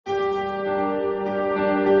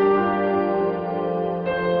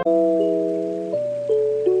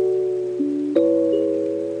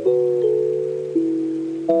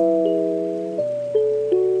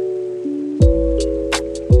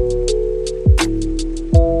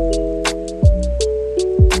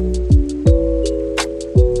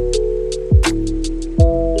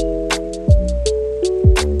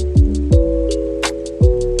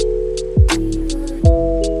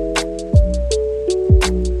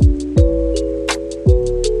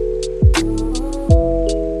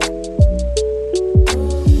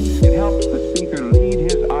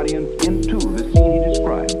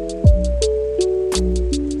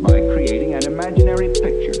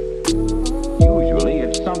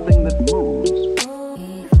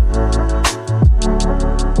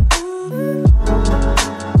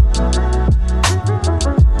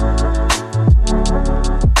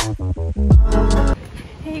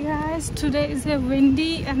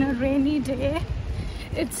been a rainy day.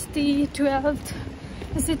 It's the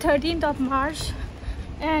 13th of March,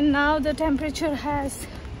 and now the temperature has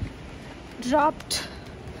dropped.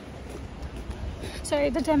 Sorry,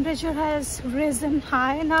 the temperature has risen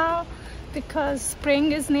high now because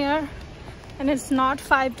spring is near, and it's not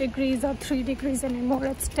 5 degrees or 3 degrees anymore,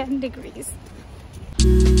 it's 10 degrees.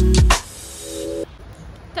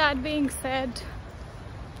 That being said,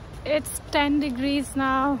 it's 10 degrees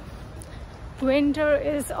now. Winter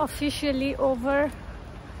is officially over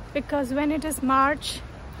because when it is March,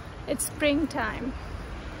 it's springtime.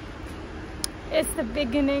 It's the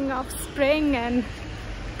beginning of spring and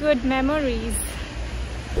good memories.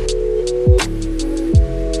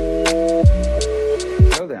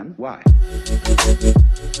 So then, why?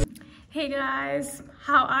 Hey guys,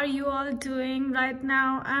 how are you all doing right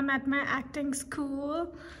now? I'm at my acting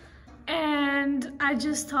school and I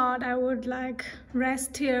just thought I would like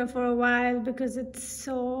rest here for a while because it's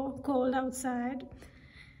so cold outside.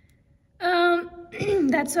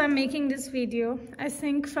 That's why I'm making this video. I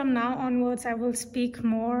think from now onwards I will speak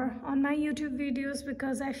more on my YouTube videos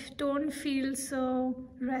because I don't feel so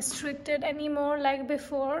restricted anymore like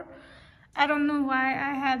before. I don't know why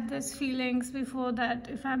I had these feelings before that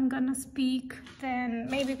if I'm gonna speak, then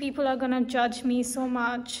maybe people are gonna judge me so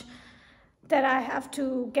much that I have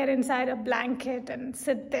to get inside a blanket and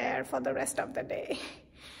sit there for the rest of the day.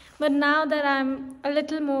 But now that I'm a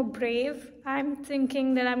little more brave, I'm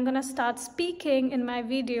thinking that I'm gonna start speaking in my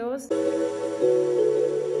videos.